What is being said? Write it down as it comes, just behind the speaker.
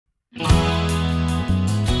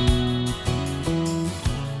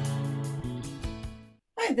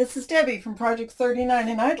Hi, this is Debbie from Project 39,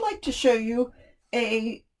 and I'd like to show you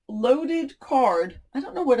a loaded card. I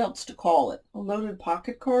don't know what else to call it. A loaded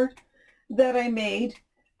pocket card that I made.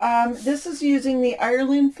 This is using the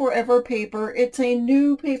Ireland Forever paper. It's a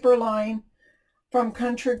new paper line from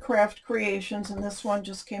Country Craft Creations, and this one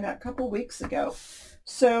just came out a couple weeks ago.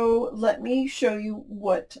 So let me show you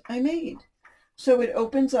what I made. So it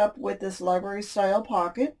opens up with this library style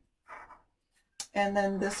pocket, and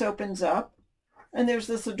then this opens up. And there's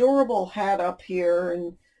this adorable hat up here,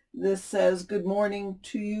 and this says good morning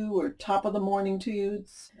to you, or top of the morning to you.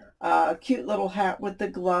 It's a cute little hat with the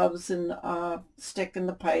gloves and stick and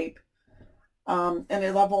the pipe. And I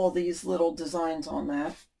love all these little designs on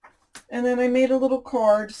that. And then I made a little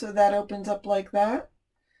card, so that opens up like that.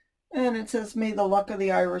 And it says, may the luck of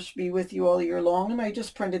the Irish be with you all year long. And I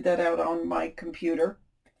just printed that out on my computer.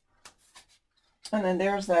 And then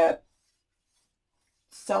there's that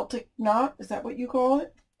Celtic knot, is that what you call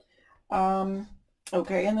it?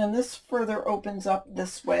 Okay, and then this further opens up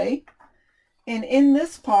this way. And in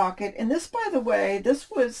this pocket, and this, by the way,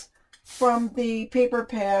 this was from the paper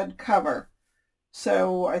pad cover.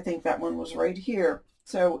 So I think that one was right here.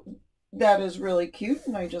 So that is really cute,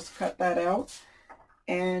 and I just cut that out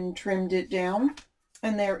and trimmed it down.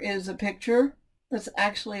 And there is a picture. It's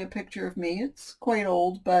actually a picture of me. It's quite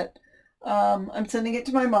old, but I'm sending it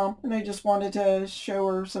to my mom, and I just wanted to show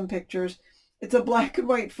her some pictures. It's a black and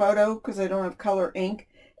white photo because I don't have color ink,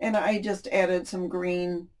 and I just added some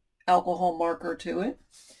green alcohol marker to it.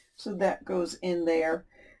 So that goes in there.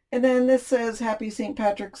 And then this says Happy St.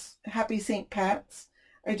 Patrick's, Happy St. Pat's.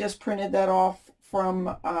 I just printed that off from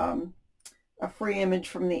a free image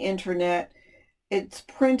from the internet. It's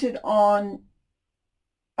printed on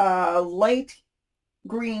light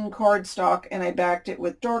green cardstock, and I backed it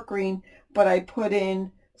with dark green, but I put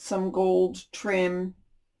in some gold trim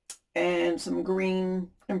and some green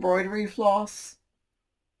embroidery floss,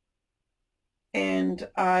 and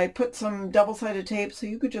I put some double-sided tape, so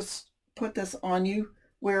you could just put this on you,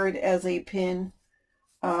 wear it as a pin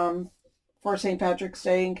for St. Patrick's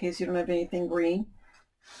Day in case you don't have anything green.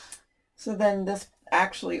 So then this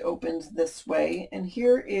actually opens this way, and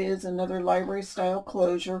here is another library style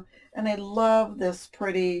closure, and I love this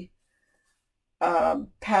pretty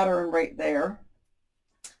pattern right there,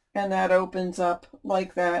 and that opens up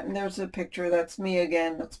like that, and there's a picture. That's me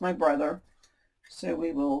again. That's my brother. So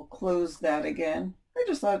we will close that again. I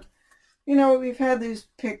just thought, you know, we've had these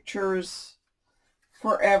pictures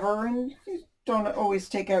forever, and you don't always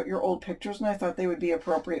take out your old pictures, and I thought they would be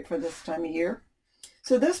appropriate for this time of year.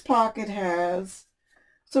 So this pocket has,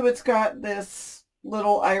 so it's got this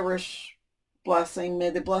little Irish blessing. May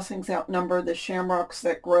the blessings outnumber the shamrocks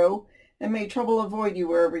that grow, and may trouble avoid you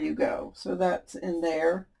wherever you go. So that's in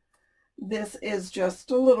there. This is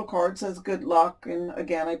just a little card. It says good luck, and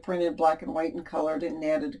again I printed black and white and colored it and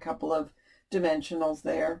added a couple of dimensionals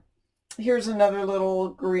there. Here's another little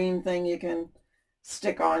green thing you can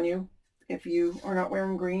stick on you if you are not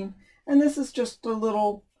wearing green. And this is just a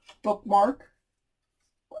little bookmark.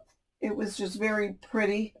 It was just very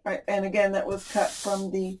pretty, and again, that was cut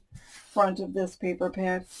from the front of this paper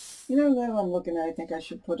pad. You know, now I'm looking at, I think I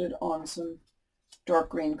should put it on some dark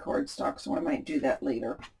green cardstock, so I might do that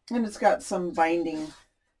later. And it's got some binding,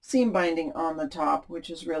 seam binding on the top, which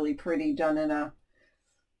is really pretty, done in a,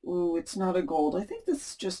 ooh, it's not a gold. I think this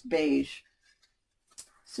is just beige.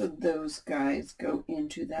 So those guys go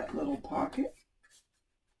into that little pocket.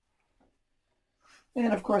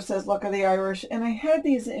 And of course says Luck of the Irish. And I had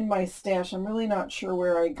these in my stash. I'm really not sure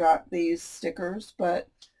where I got these stickers, but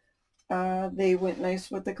they went nice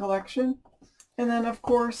with the collection. And then of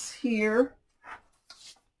course here,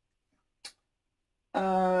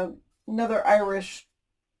 another Irish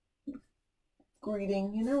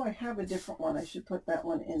greeting. You know, I have a different one. I should put that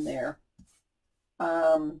one in there.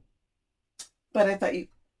 But I thought you,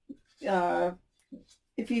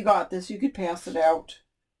 if you got this, you could pass it out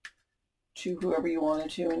to whoever you wanted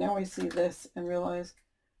to. And now I see this and realize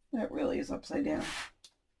that really is upside down.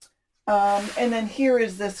 And then here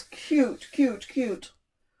is this cute, cute, cute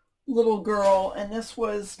little girl, and this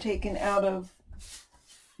was taken out of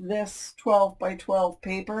this 12 by 12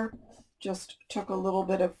 paper. Just took a little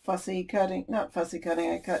bit of fussy cutting, not fussy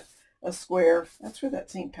cutting, I cut a square. That's where that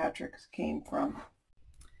St. Patrick's came from.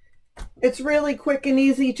 It's really quick and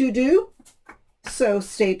easy to do, so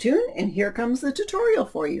stay tuned, and here comes the tutorial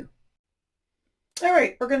for you. All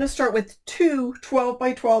right, we're going to start with two 12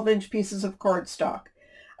 by 12 inch pieces of cardstock.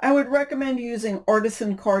 I would recommend using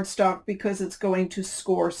Artisan cardstock because it's going to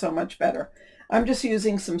score so much better. I'm just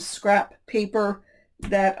using some scrap paper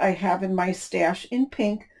that I have in my stash in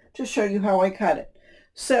pink to show you how I cut it.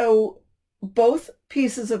 So both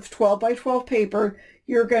pieces of 12 by 12 paper,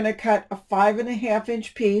 you're going to cut a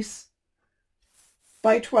 5.5-inch piece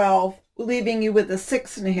by 12, leaving you with a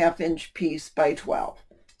 6.5-inch piece by 12.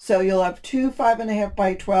 So you'll have two 5.5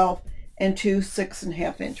 by 12 and two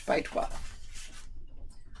 6.5-inch by 12.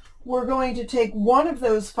 We're going to take one of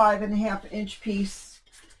those 5.5-inch piece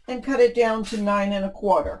and cut it down to 9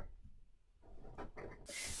 1/4.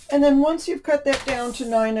 And then once you've cut that down to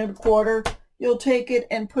 9 1/4, you'll take it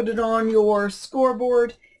and put it on your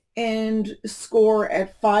scoreboard and score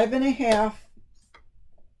at 5.5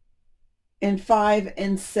 and 5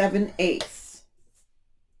 7/8.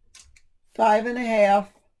 5.5,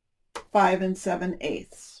 5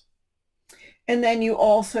 7/8. And then you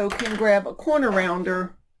also can grab a corner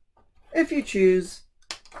rounder if you choose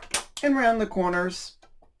and round the corners,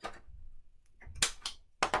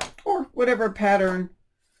 or whatever pattern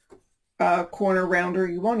corner rounder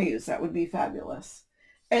you want to use. That would be fabulous.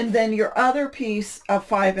 And then your other piece of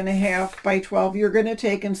 5.5 by 12, you're going to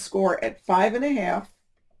take and score at 5.5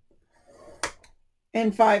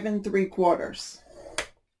 and 5 3/4.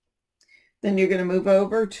 Then you're going to move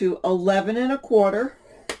over to 11 1/4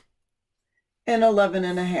 and 11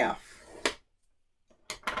 1/2.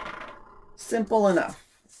 Simple enough.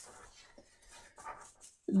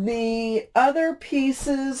 The other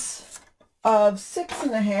pieces of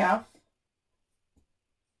 6.5,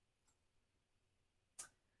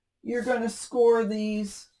 you're going to score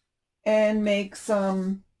these and make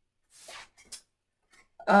some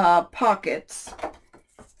pockets.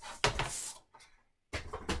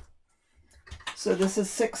 So this is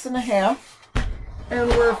 6.5, and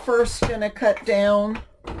we're first going to cut down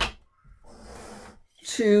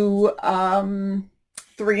to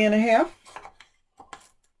 3.5.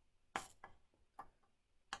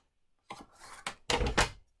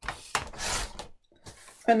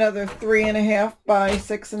 Another 3.5 by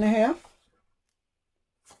 6.5.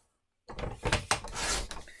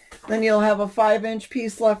 Then you'll have a 5-inch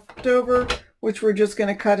piece left over, which we're just going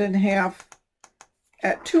to cut in half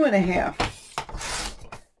at 2.5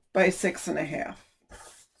 by 6.5.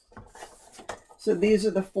 So these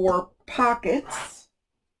are the 4 pockets.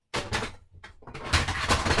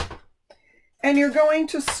 And you're going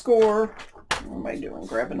to score, what am I doing,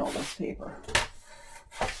 grabbing all this paper?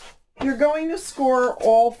 You're going to score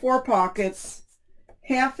all 4 pockets,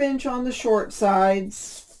 1/2 inch on the short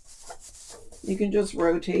sides. You can just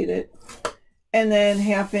rotate it. And then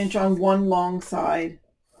 1/2 inch on one long side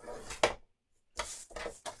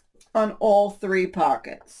on all 3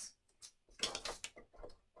 pockets.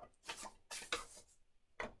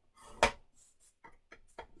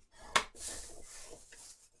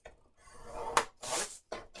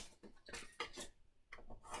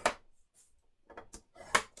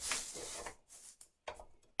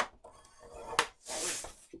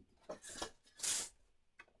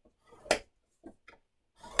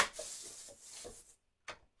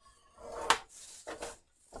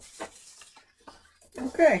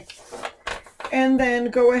 Okay, and then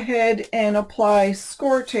go ahead and apply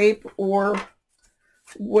score tape or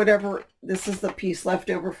whatever. This is the piece left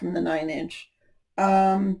over from the 9-inch.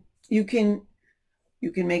 You can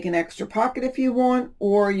make an extra pocket if you want,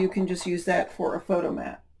 or you can just use that for a photo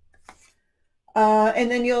mat.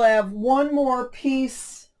 And then you'll have one more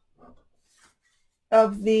piece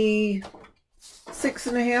of the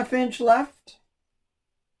 6.5-inch left.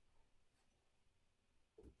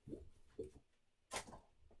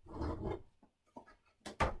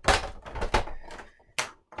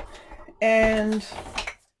 And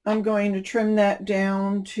I'm going to trim that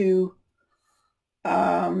down to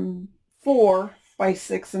 4 by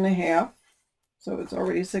 6.5. So it's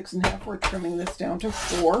already 6.5. We're trimming this down to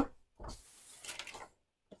 4.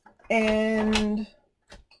 And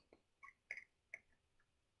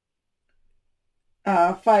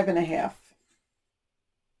 5.5.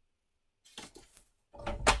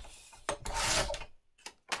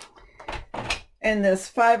 And this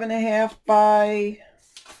 5.5 by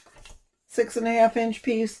 6.5-inch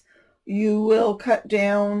piece, you will cut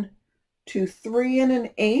down to 3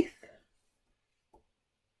 1/8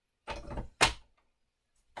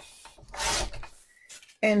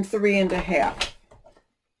 and 3 1/2.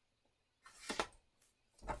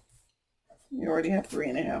 You already have 3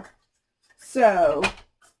 1/2. So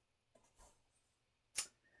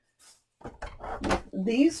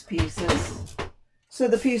these pieces, so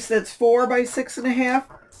the piece that's 4 by 6.5,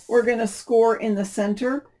 we're going to score in the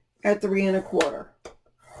center at 3 1/4.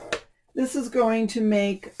 This is going to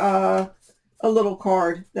make a little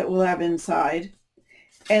card that we'll have inside.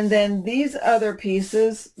 And then these other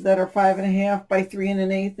pieces that are 5.5 by 3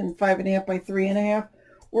 1/8 and 5.5 by 3 1/2,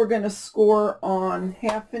 we're going to score on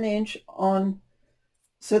 1/2 inch on,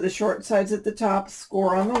 so the short side's at the top,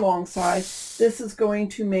 score on the long side. This is going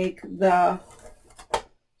to make the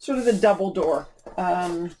sort of the double door.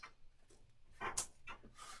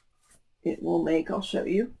 It will make, I'll show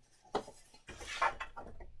you.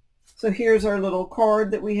 So here's our little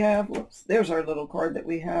card that we have. Whoops, there's our little card that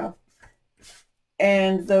we have.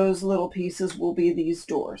 And those little pieces will be these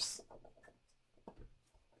doors.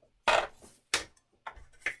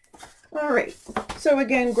 All right, so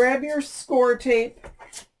again, grab your score tape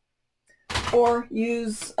or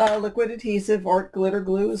use liquid adhesive. Art glitter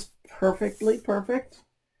glue is perfectly perfect.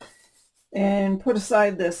 And put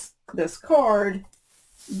aside this card,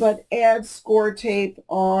 but add score tape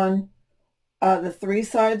on the 3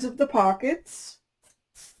 sides of the pockets,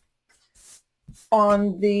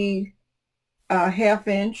 on the 1/2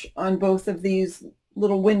 inch on both of these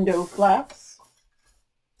little window flaps,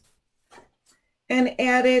 and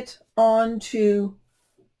add it onto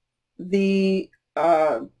the,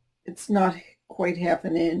 it's not quite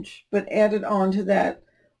 1/2 inch, but add it onto that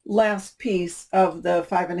last piece of the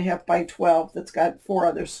 5.5 by 12 that's got 4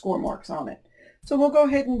 other score marks on it. So we'll go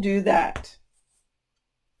ahead and do that.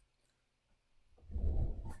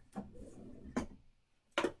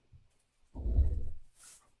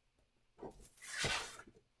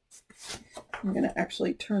 I'm going to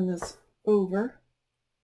actually turn this over.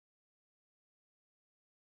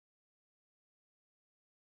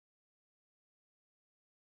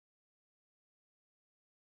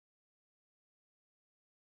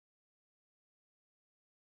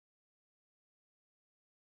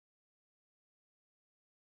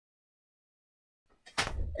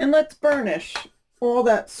 And let's burnish all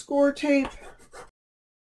that score tape.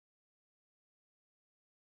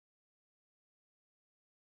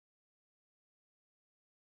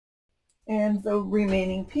 And the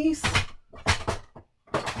remaining piece.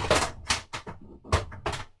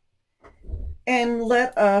 And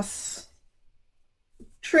let us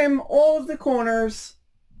trim all of the corners,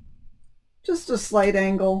 just a slight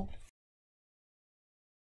angle.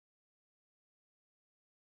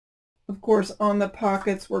 Of course, on the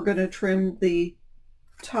pockets, we're going to trim the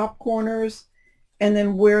top corners, and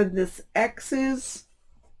then where this X is,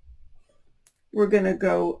 we're going to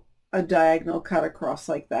go a diagonal cut across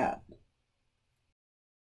like that.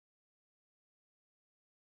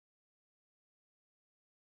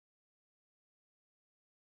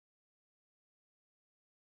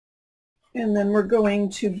 And then we're going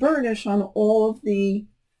to burnish on all of the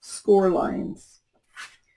score lines.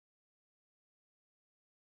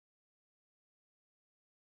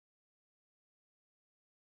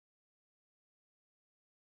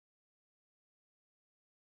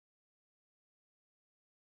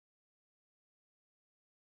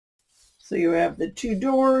 So you have the 2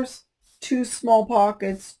 doors, 2 small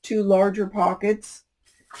pockets, 2 larger pockets,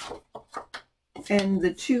 and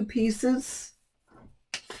the 2 pieces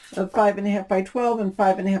of 5.5 by 12 and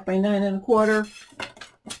 5.5 by 9.25,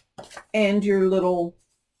 and your little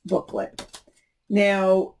booklet.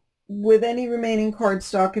 Now, with any remaining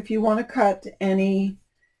cardstock, if you want to cut any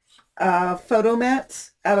photo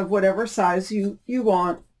mats out of whatever size you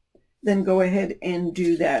want, then go ahead and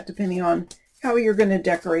do that, depending on how you're going to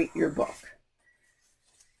decorate your book.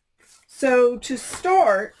 So to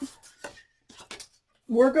start,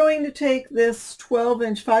 we're going to take this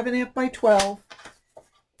 12-inch 5.5 by 12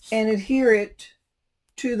 and adhere it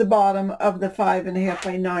to the bottom of the 5.5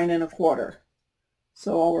 by 9.25.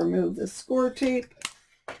 So I'll remove the score tape,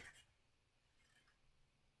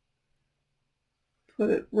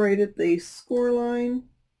 put it right at the score line,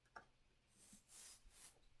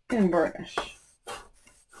 and burnish.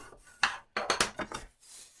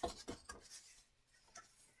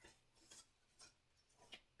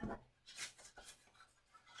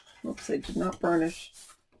 Oops, I did not burnish.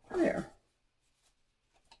 There.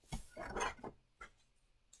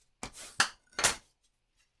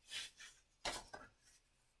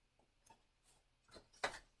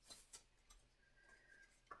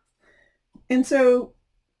 And so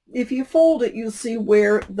if you fold it, you'll see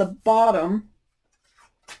where the bottom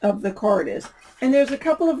of the card is. And there's a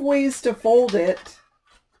couple of ways to fold it.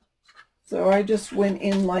 So I just went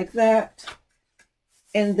in like that.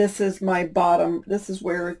 And this is my bottom. This is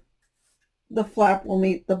where the flap will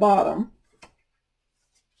meet the bottom.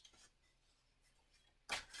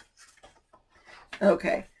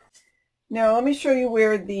 Okay. Now let me show you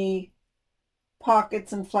where the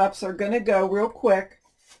pockets and flaps are going to go real quick,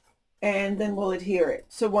 and then we'll adhere it.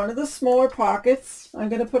 So one of the smaller pockets I'm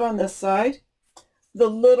going to put on this side. The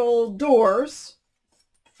little doors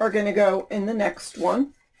are going to go in the next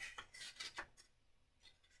one.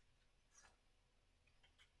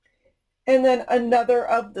 And then another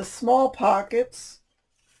of the small pockets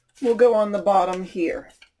will go on the bottom here.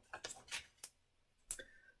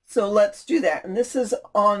 So let's do that. And this is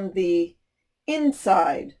on the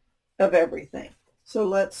inside of everything. So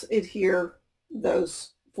let's adhere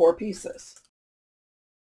those 4 pieces.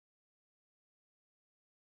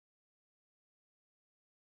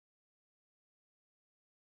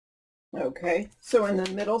 Okay, so in the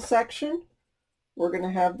middle section, we're going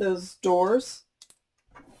to have those doors.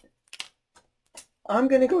 I'm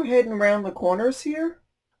going to go ahead and round the corners here.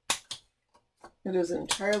 It is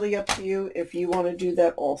entirely up to you if you want to do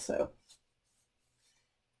that also.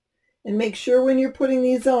 And make sure when you're putting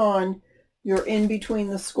these on, you're in between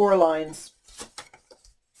the score lines.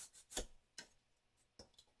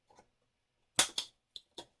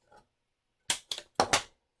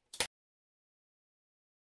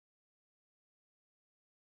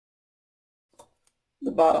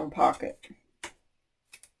 The bottom pocket.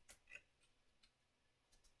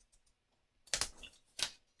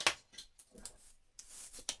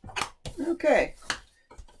 Okay,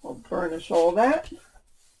 we'll burnish all that.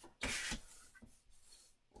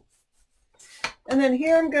 And then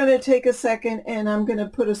here I'm going to take a second and I'm going to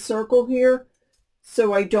put a circle here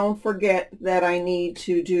so I don't forget that I need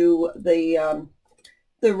to do the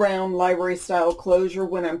round library style closure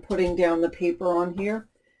when I'm putting down the paper on here.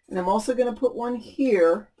 And I'm also going to put one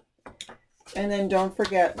here. And then don't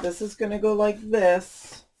forget, this is going to go like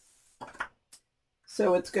this.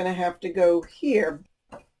 So it's going to have to go here.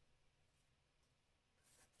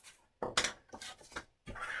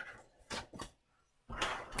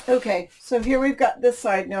 Okay, so here we've got this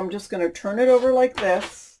side. Now I'm just going to turn it over like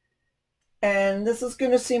this. And this is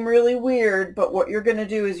going to seem really weird, but what you're going to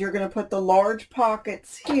do is you're going to put the large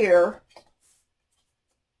pockets here,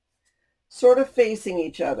 sort of facing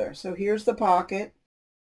each other. So here's the pocket.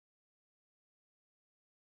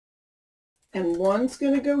 And one's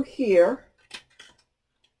going to go here.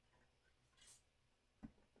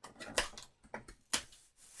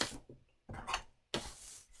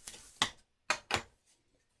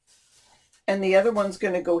 And the other one's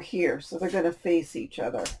going to go here. So they're going to face each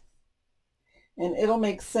other. And it'll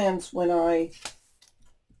make sense when I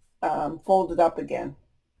fold it up again.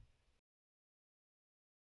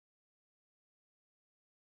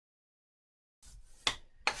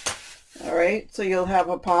 All right, so you'll have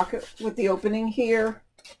a pocket with the opening here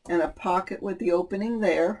and a pocket with the opening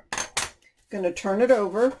there. Going to turn it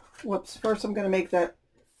over. Whoops, first I'm going to make that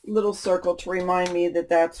little circle to remind me that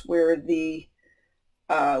that's where the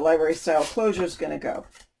library style closure is going to go.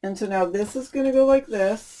 And so now this is going to go like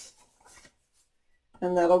this,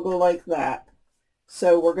 and that'll go like that.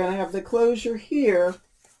 So we're going to have the closure here,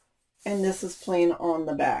 and this is plain on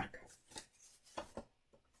the back.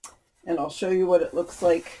 And I'll show you what it looks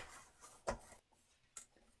like.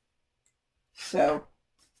 So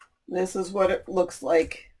this is what it looks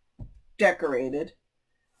like decorated.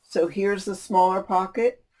 So here's the smaller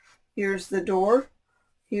pocket. Here's the door.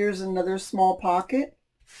 Here's another small pocket.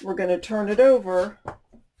 We're going to turn it over.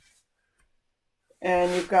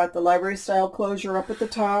 And you've got the library style closure up at the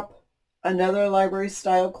top, another library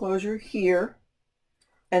style closure here,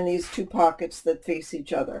 and these 2 pockets that face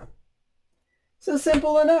each other. So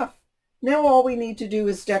simple enough. Now all we need to do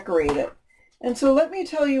is decorate it. And so let me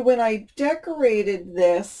tell you, when I decorated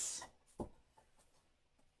this,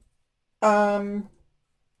 let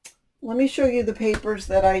me show you the papers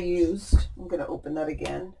that I used. I'm going to open that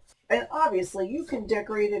again. And obviously you can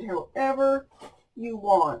decorate it however you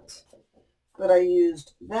want. But I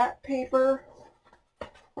used that paper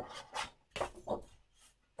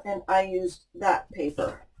and I used that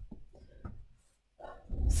paper.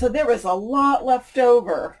 So there was a lot left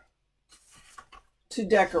over to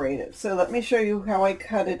decorate it. So let me show you how I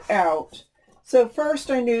cut it out. So first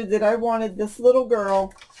I knew that I wanted this little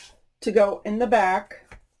girl to go in the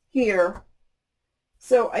back here.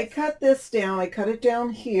 So I cut this down. I cut it down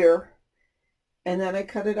here, and then I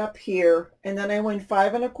cut it up here, and then I went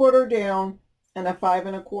 5 1/4 down and a 5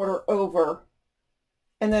 1/4 over,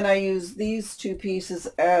 and then I used these 2 pieces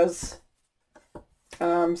as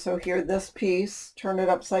so here, this piece, turn it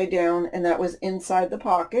upside down, and that was inside the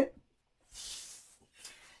pocket.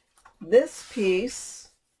 This piece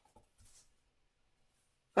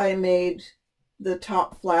I made the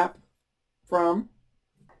top flap from.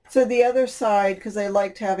 So the other side, because I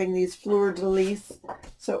liked having these fleur-de-lis,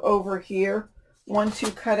 so over here, once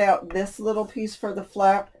you cut out this little piece for the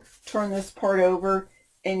flap, turn this part over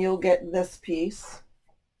and you'll get this piece.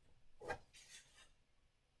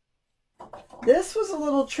 This was a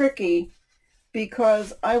little tricky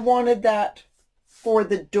because I wanted that for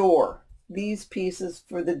the door, these pieces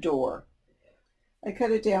for the door. I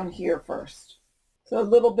cut it down here first. So a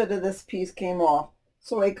little bit of this piece came off.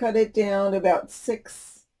 So I cut it down about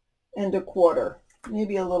 6 1/4,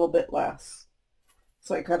 maybe a little bit less.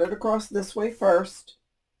 So I cut it across this way first,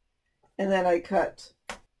 and then I cut,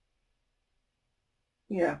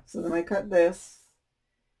 so then I cut this,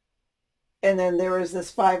 and then there is this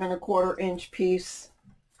 5 1/4 inch piece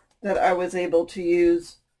that I was able to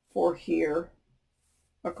use for here,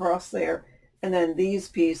 across there, and then these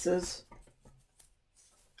pieces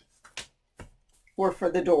were for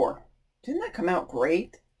the door. Didn't that come out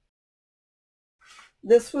great?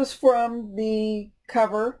 This was from the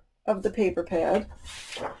cover of the paper pad,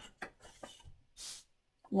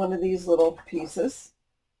 one of these little pieces.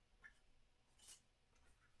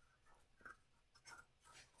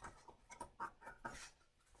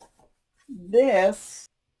 This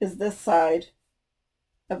is this side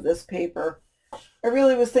of this paper. I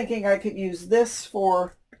really was thinking I could use this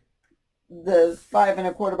for the 5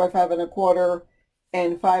 1/4 by 5 1/4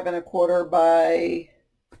 and 5 1/4 by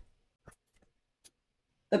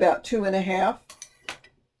about 2 1/2.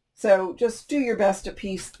 So just do your best to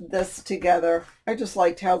piece this together. I just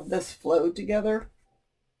liked how this flowed together.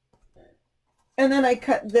 And then I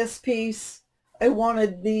cut this piece. I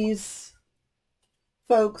wanted these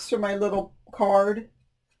folks for my little card,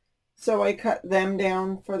 so I cut them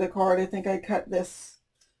down for the card. I think I cut this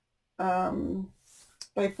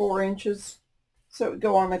by 4 inches, so it would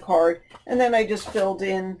go on the card. And then I just filled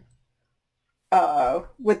in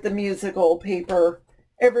with the musical paper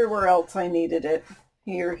everywhere else I needed it.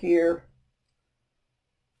 Here,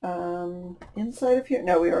 inside of here.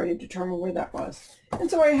 No, we already determined where that was. And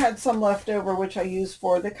so I had some left over, which I used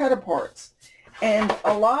for the cut-aparts. And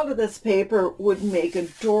a lot of this paper would make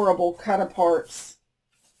adorable cut-aparts.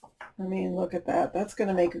 I mean, look at that. That's going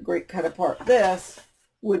to make a great cut-apart. This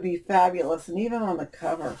would be fabulous, and even on the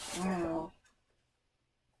cover. Wow.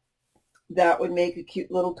 That would make a cute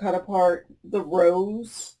little cut-apart. The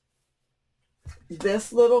rose.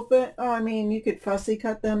 This little bit, oh, I mean, you could fussy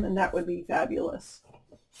cut them, and that would be fabulous.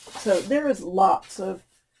 So there is lots of,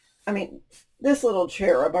 I mean, this little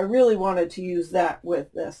cherub, I really wanted to use that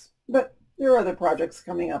with this, but there are other projects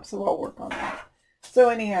coming up, so I'll work on that. So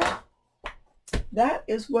anyhow, that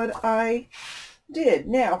is what I did.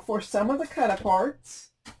 Now for some of the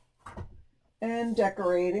cut-aparts and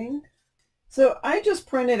decorating. So I just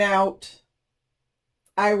printed out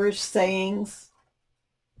Irish sayings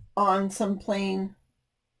on some plain,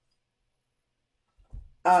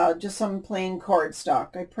 just some plain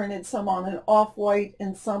cardstock. I printed some on an off-white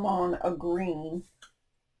and some on a green.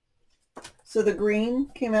 So the green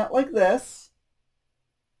came out like this.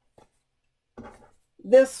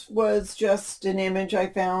 This was just an image I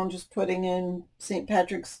found, just putting in St.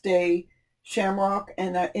 Patrick's Day shamrock,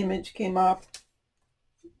 and that image came up.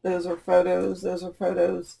 Those are photos. Those are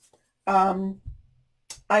photos.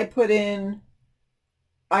 I put in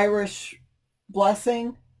Irish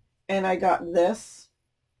blessing, and I got this,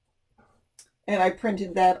 and I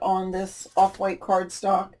printed that on this off-white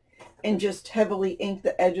cardstock and just heavily inked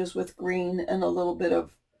the edges with green and a little bit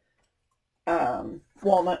of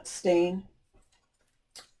walnut stain.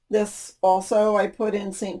 This also I put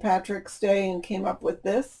in St. Patrick's Day and came up with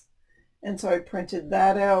this, and so I printed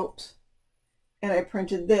that out, and I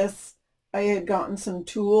printed this. I had gotten some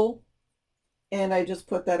tulle, and I just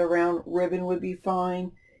put that around. Ribbon would be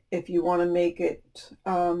fine. If you want to make it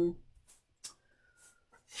a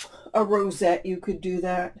rosette, you could do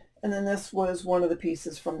that. And then this was one of the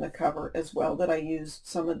pieces from the cover as well that I used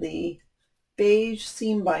some of the beige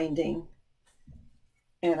seam binding.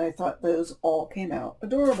 And I thought those all came out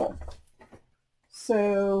adorable.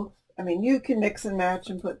 So, I mean, you can mix and match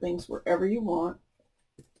and put things wherever you want.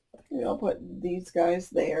 Maybe I'll put these guys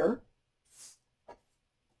there.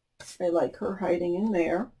 I like her hiding in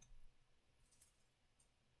there.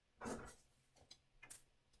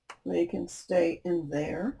 They can stay in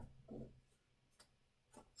there.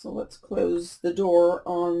 So let's close the door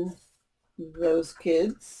on those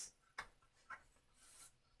kids.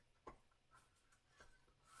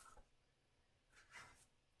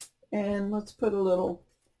 And let's put a little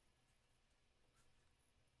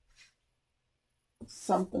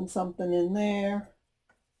something something in there.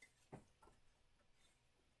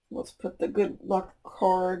 Let's put the good luck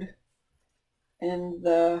card and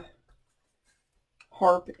the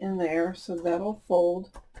harp in there, so that'll fold.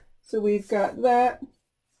 So we've got that.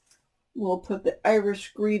 We'll put the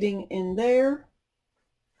Irish greeting in there.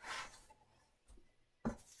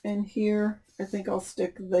 And here, I think I'll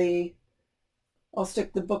stick the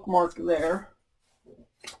bookmark there.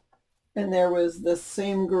 And there was the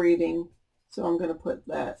same greeting, so I'm going to put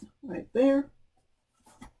that right there.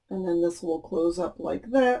 And then this will close up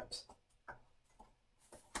like that.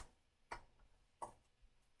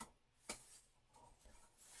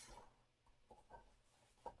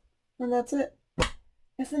 And that's it.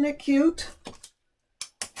 Isn't it cute?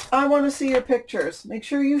 I want to see your pictures. Make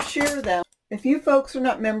sure you share them. If you folks are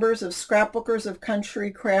not members of Scrapbookers of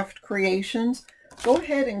Country Craft Creations, go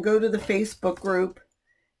ahead and go to the Facebook group.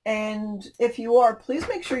 And if you are, please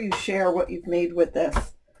make sure you share what you've made with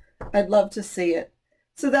this. I'd love to see it.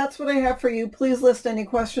 So that's what I have for you. Please list any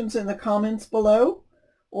questions in the comments below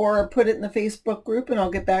or put it in the Facebook group and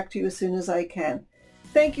I'll get back to you as soon as I can.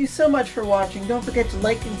 Thank you so much for watching. Don't forget to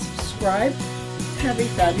like and subscribe. Have a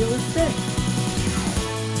fabulous day.